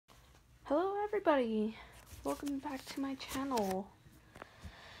Hello everybody! Welcome back to my channel.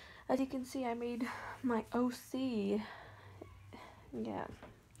 As you can see, I made my OC. Yeah.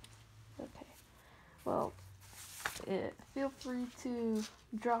 Okay. Well, feel free to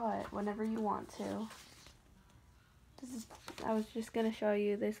draw it whenever you want to. I was just gonna show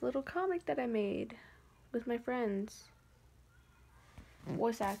you this little comic that I made with my friends.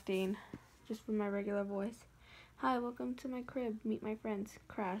 Voice acting, just with my regular voice. Hi, welcome to my crib. Meet my friends.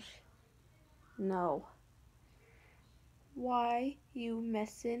 Crash. No. Why you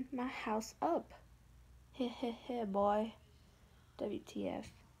messing my house up? Heh heh heh, boy. WTF.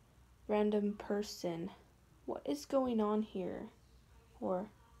 Random person. What is going on here? Or,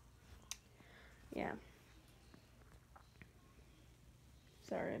 yeah.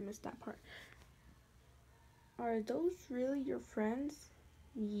 Sorry, I missed that part. Are those really your friends?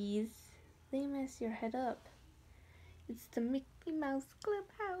 Yes. They mess your head up. It's the Mickey Mouse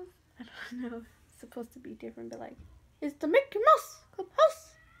Clubhouse. I don't know. It's supposed to be different, but like, it's the Mickey Mouse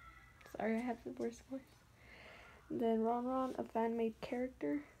Clubhouse. Sorry, I have the worst voice. And then Ron, a fan-made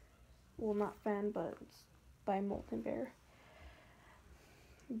character. Well, not fan, but it's by Molten Bear.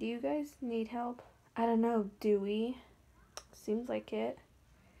 Do you guys need help? I don't know, do we? Seems like it.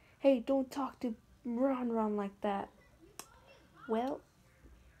 Hey, don't talk to Ron like that. Well,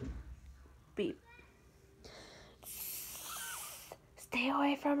 beep. Stay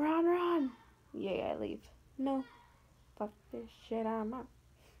away from Ron. Yeah, I leave. No. Fuck this shit, I'm up.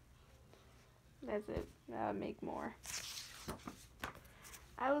 That's it. I'll make more.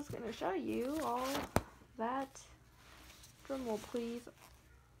 I was gonna show you all that. Drumroll, please.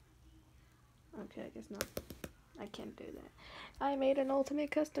 Okay, I guess not. I can't do that. I made an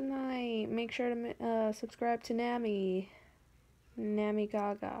ultimate custom night. Make sure to subscribe to Nami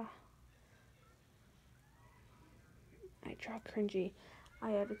Gaga. I draw cringy.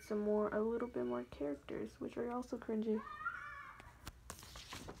 I added a little bit more characters, which are also cringy.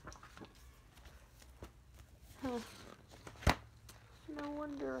 Huh. No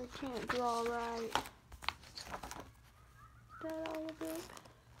wonder I can't draw right. Is that all of it?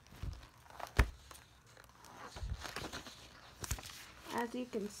 As you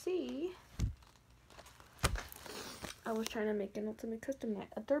can see, I was trying to make an ultimate custom night,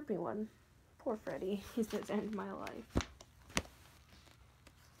 a derpy one. Poor Freddy, he says, end my life.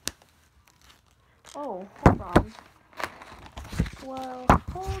 Oh, hold on. Well,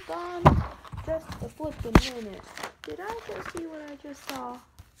 hold on just a flippin' minute. Did I just see what I just saw?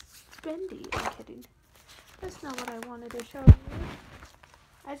 Bendy, I'm kidding. That's not what I wanted to show you.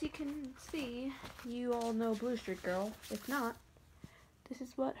 As you can see, you all know Blue Street Girl. If not, this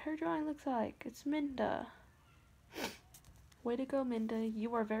is what her drawing looks like. It's Minda. Way to go, Minda.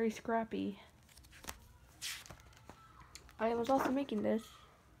 You are very scrappy. I was also making this.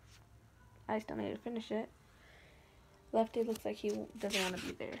 I still need to finish it. Lefty looks like he doesn't want to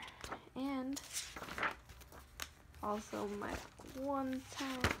be there. And also my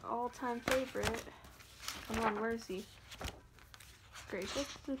all-time favorite. Come on, where is he? Great.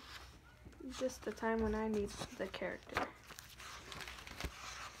 Just the time when I need the character.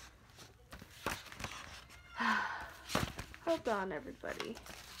 Hold on, everybody.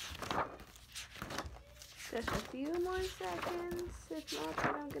 Just a few more seconds. If not,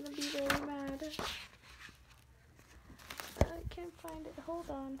 then I'm gonna be very mad. I can't find it. Hold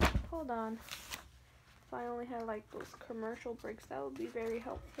on. If I only had like those commercial breaks, that would be very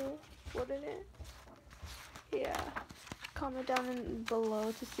helpful, wouldn't it? Yeah. Comment down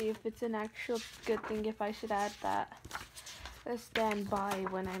below to see if it's an actual good thing, if I should add that. A standby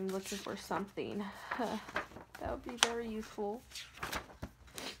when I'm looking for something. That would be very useful.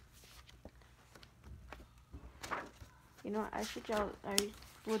 You know what, I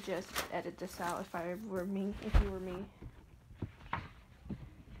would just edit this out if you were me.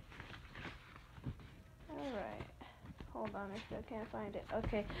 Alright. Hold on, I still can't find it.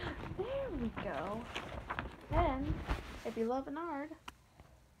 Okay, there we go. Then, if you love an art,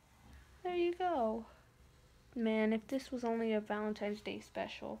 there you go. Man, if this was only a Valentine's Day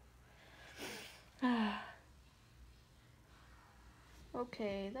special.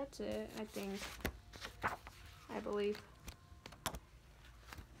 Okay, that's it, I think. I believe.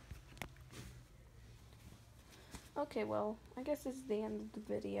 Okay, well, I guess this is the end of the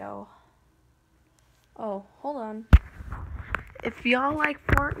video. Oh, hold on. If y'all like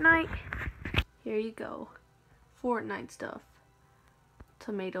Fortnite, here you go. Fortnite stuff.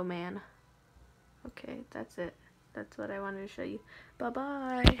 Tomato Man. Okay, that's it. That's what I wanted to show you.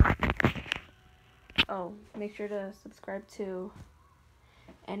 Bye-bye. Oh, make sure to subscribe to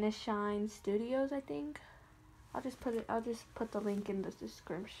Enishine Studios, I think. I'll just put the link in the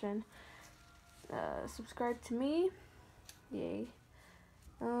description. subscribe to me. Yay.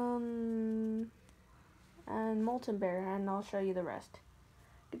 And Molten Bear, and I'll show you the rest.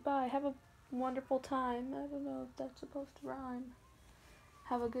 Goodbye. Have a wonderful time. I don't know if that's supposed to rhyme.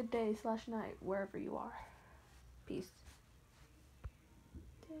 Have a good day / night, wherever you are. Peace.